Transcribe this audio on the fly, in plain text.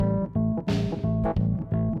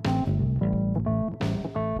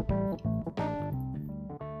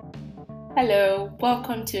Hello,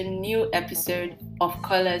 welcome to a new episode of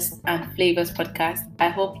Colors and Flavors podcast. I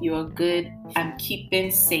hope you are good and keeping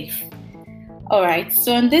safe. Alright,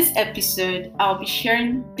 so in this episode, I'll be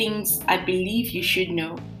sharing things I believe you should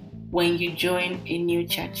know when you join a new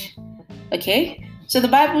church. Okay, so the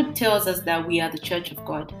Bible tells us that we are the church of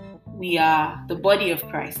God. We are the body of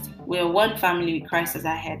Christ. We are one family with Christ as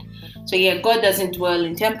our head. So God doesn't dwell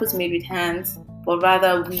in temples made with hands, but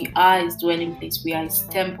rather we are His dwelling place. We are His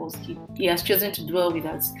temples. He has chosen to dwell with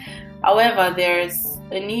us. However, there is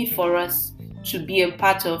a need for us to be a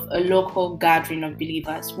part of a local gathering of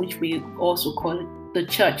believers, which we also call the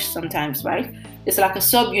church sometimes, right? It's like a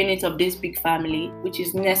subunit of this big family, which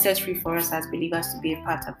is necessary for us as believers to be a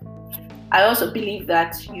part of. I also believe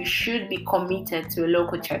that you should be committed to a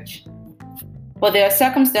local church. But there are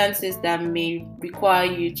circumstances that may require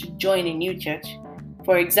you to join a new church.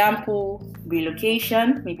 For example,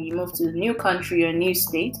 relocation, maybe you move to a new country or a new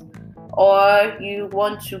state, or you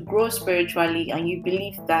want to grow spiritually and you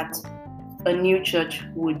believe that a new church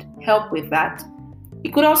would help with that.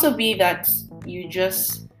 It could also be that you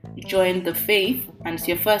just joined the faith and it's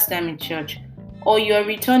your first time in church, or you're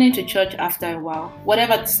returning to church after a while.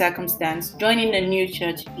 Whatever the circumstance, joining a new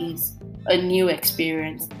church is a new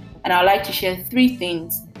experience. And I'd like to share 3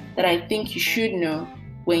 things that I think you should know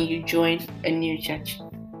when you join a new church.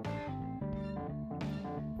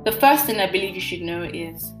 The first thing I believe you should know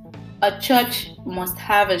is a church must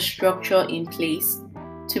have a structure in place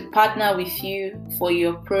to partner with you for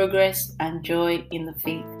your progress and joy in the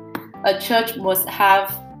faith. A church must have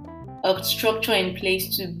a structure in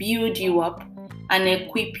place to build you up and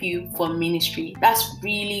equip you for ministry. That's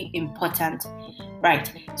really important,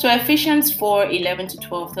 right? So Ephesians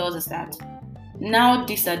 4:11-12 tells us that now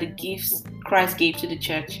these are the gifts Christ gave to the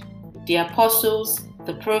church: the apostles,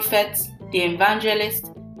 the prophets, the evangelists,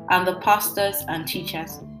 and the pastors and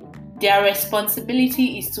teachers. Their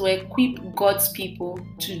responsibility is to equip God's people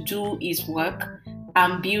to do His work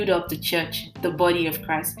and build up the church, the body of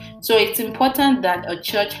Christ. So it's important that a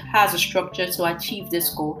church has a structure to achieve this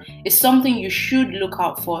goal. It's something you should look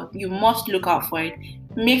out for. You must look out for it.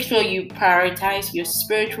 Make sure you prioritize your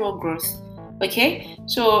spiritual growth. Okay?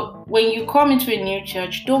 So when you come into a new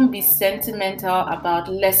church, don't be sentimental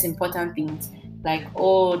about less important things like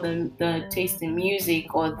the taste in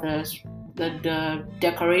music or the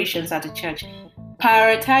decorations at the church.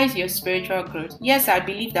 Prioritize your spiritual growth. Yes, I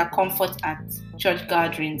believe that comfort at church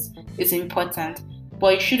gatherings is important,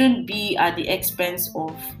 but it shouldn't be at the expense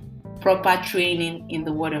of proper training in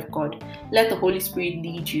the Word of God. Let the Holy Spirit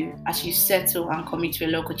lead you as you settle and commit to a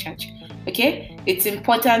local church. Okay? It's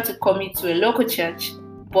important to commit to a local church,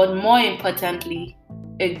 but more importantly,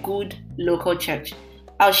 a good local church.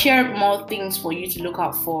 I'll share more things for you to look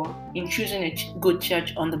out for in choosing a good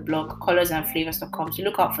church on the blog, colorsandflavors.com. So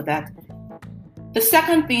look out for that. The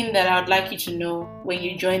second thing that I would like you to know when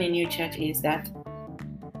you join a new church is that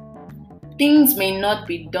things may not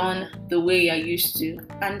be done the way you're used to,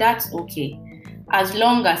 and that's okay, as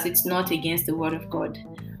long as it's not against the Word of God,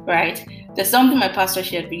 right? There's something my pastor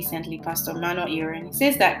shared recently, Pastor Mano Aaron. He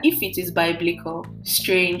says that if it is biblical,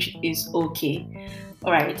 strange is okay.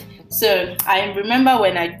 All right. So I remember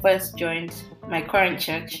when I first joined my current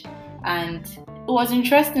church, and it was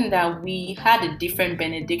interesting that we had a different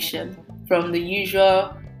benediction from the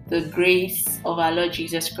usual, the grace of our Lord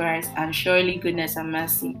Jesus Christ and surely goodness and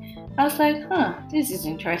mercy. I was like, this is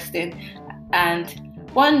interesting. And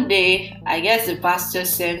one day, I guess the pastor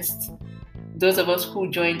sensed those of us who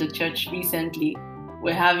joined the church recently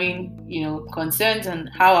were having, concerns on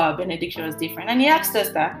how our benediction was different. And he asked us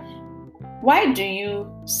that, why do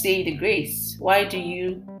you say the grace? Why do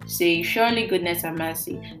you say surely goodness and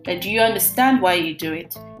mercy? Do you understand why you do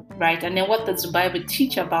it? Right? And then what does the Bible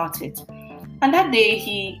teach about it? And that day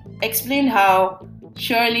he explained how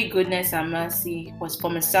surely goodness and mercy was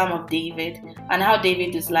from a Psalm of David, and how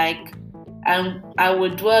David is like, and I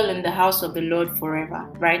will dwell in the house of the Lord forever,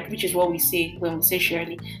 right? Which is what we say when we say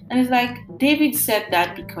surely. And it's like David said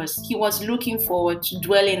that because he was looking forward to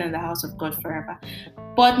dwelling in the house of God forever.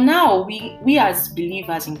 But now we as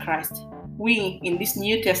believers in Christ, we in this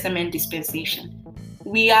New Testament dispensation,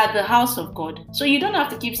 we are the house of God. So you don't have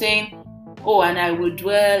to keep saying, and I will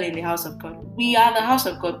dwell in the house of God. We are the house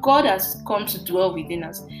of God. God has come to dwell within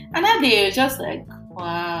us. And that day it was just like,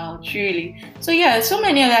 wow, truly. So so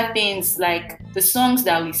many other things like the songs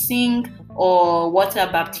that we sing, or water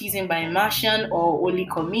baptism by immersion, or Holy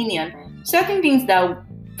Communion. Certain things that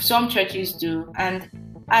some churches do. And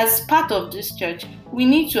as part of this church, we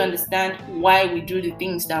need to understand why we do the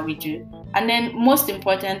things that we do. And then most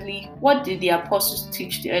importantly, what did the apostles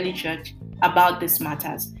teach the early church about these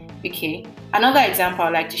matters? Okay. Another example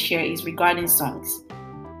I'd like to share is regarding songs.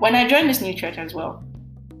 When I joined this new church as well,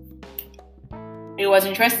 it was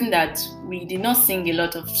interesting that we did not sing a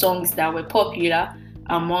lot of songs that were popular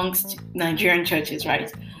amongst Nigerian churches,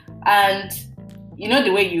 right? And you know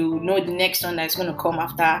the way you know the next song that's going to come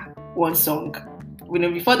after one song,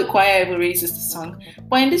 before the choir ever raises the song.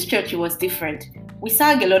 But in this church, it was different. We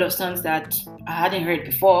sang a lot of songs that I hadn't heard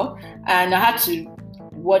before, and I had to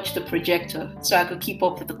watch the projector so I could keep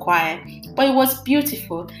up with the choir. But it was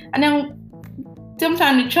beautiful. And then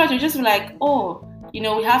sometimes the church was just like, oh, we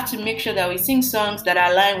have to make sure that we sing songs that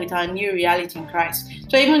align with our new reality in Christ.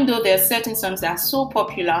 So even though there are certain songs that are so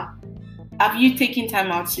popular, have you taken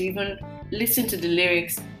time out to even listen to the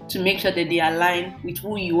lyrics to make sure that they align with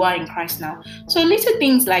who you are in Christ now? So little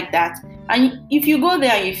things like that. And if you go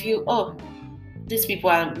there and you feel, oh, these people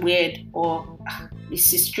are weird or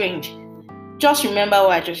this is strange, just remember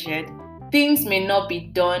what I just shared. Things may not be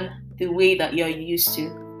done the way that you're used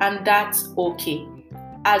to, and that's okay,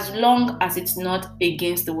 as long as it's not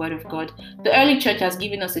against the word of God. The early church has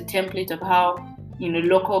given us a template of how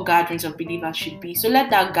local gatherings of believers should be. So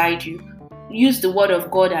let that guide you. Use the word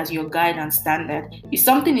of God as your guide and standard. If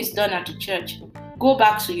something is done at the church, go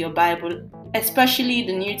back to your Bible, especially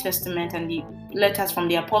the New Testament and the letters from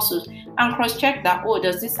the apostles, and cross-check that,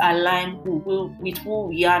 does this align with who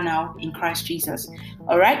we are now in Christ Jesus?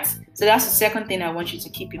 All right? So that's the second thing I want you to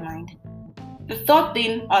keep in mind. The third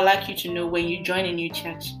thing I'd like you to know when you join a new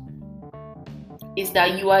church is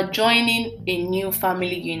that you are joining a new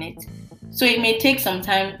family unit. So it may take some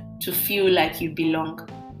time to feel like you belong.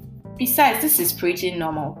 Besides, this is pretty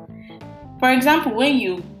normal. For example, when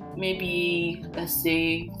you maybe, let's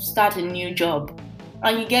say, start a new job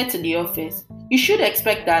and you get to the office, you should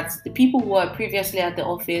expect that the people who are previously at the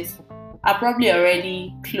office are probably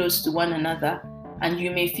already close to one another, and you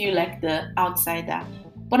may feel like the outsider.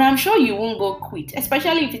 But I'm sure you won't go quit,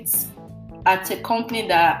 especially if it's at a company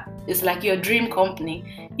that is like your dream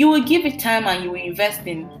company. You will give it time and you will invest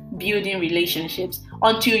in building relationships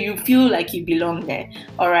until you feel like you belong there.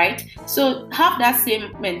 All right. So have that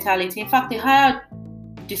same mentality. In fact, a higher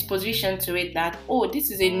disposition to it that, this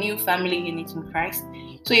is a new family unit in Christ.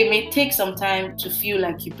 So it may take some time to feel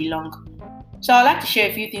like you belong. So I'd like to share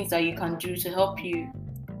a few things that you can do to help you,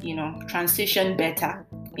 transition better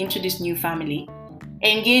into this new family.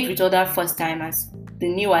 Engage with other first-timers, the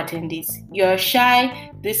new attendees. You're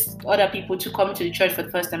shy. These other people to come to the church for the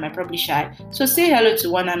first time are probably shy. So say hello to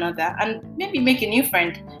one another and maybe make a new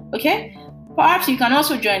friend, okay? Perhaps you can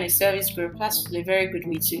also join a service group. That's a very good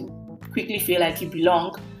way to quickly feel like you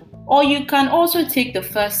belong. Or you can also take the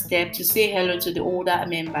first step to say hello to the older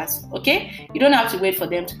members, okay? You don't have to wait for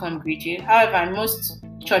them to come greet you. However, in most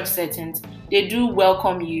church settings, they do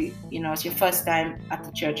welcome you, it's your first time at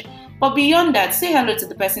the church. But beyond that, say hello to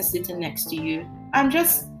the person sitting next to you and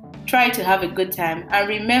just try to have a good time. And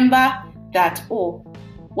remember that,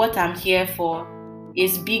 what I'm here for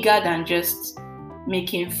is bigger than just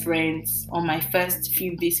making friends on my first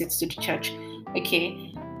few visits to the church,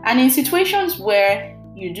 okay? And in situations where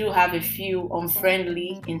you do have a few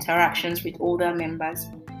unfriendly interactions with older members,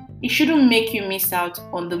 it shouldn't make you miss out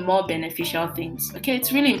on the more beneficial things. Okay,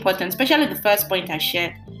 it's really important, especially the first point I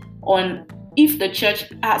shared on if the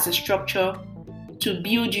church has a structure to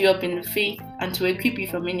build you up in the faith and to equip you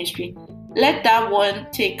for ministry. Let that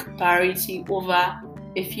one take priority over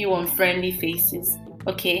a few unfriendly faces.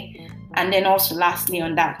 Okay, and then also lastly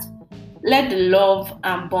on that, let the love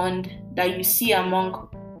and bond that you see among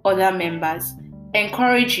other members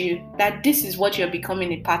encourage you that this is what you're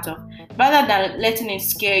becoming a part of, rather than letting it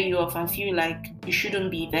scare you off and feel like you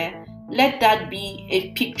shouldn't be there. Let that be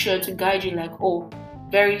a picture to guide you like,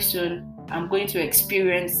 very soon I'm going to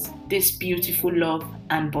experience this beautiful love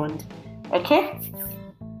and bond. Okay?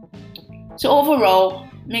 So overall,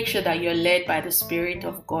 make sure that you're led by the Spirit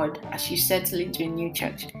of God as you settle into a new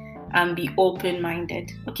church, and be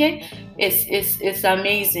open-minded. Okay? It's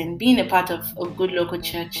amazing. Being a part of a good local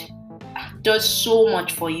church does so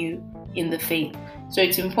much for you in the faith. So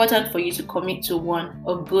it's important for you to commit to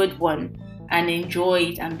a good one, and enjoy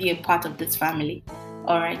it and be a part of this family.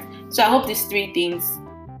 All right. So I hope these 3 things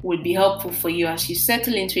would be helpful for you as you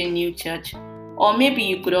settle into a new church. Or maybe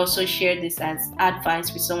you could also share this as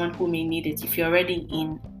advice with someone who may need it if you're already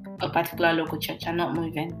in a particular local church and not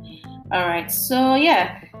moving. All right. So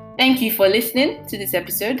thank you for listening to this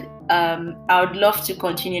episode. I would love to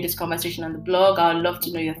continue this conversation on the blog. I would love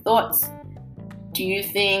to know your thoughts. Do you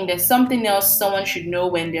think there's something else someone should know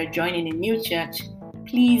when they're joining a new church?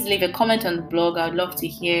 Please leave a comment on the blog. I would love to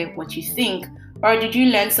hear what you think. Or did you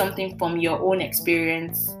learn something from your own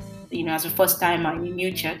experience as a first timer in a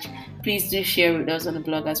new church, please do share with us on the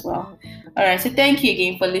blog as well. All right, so thank you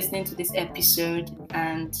again for listening to this episode,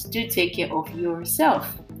 and do take care of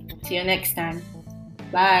yourself. See you next time.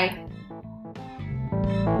 Bye.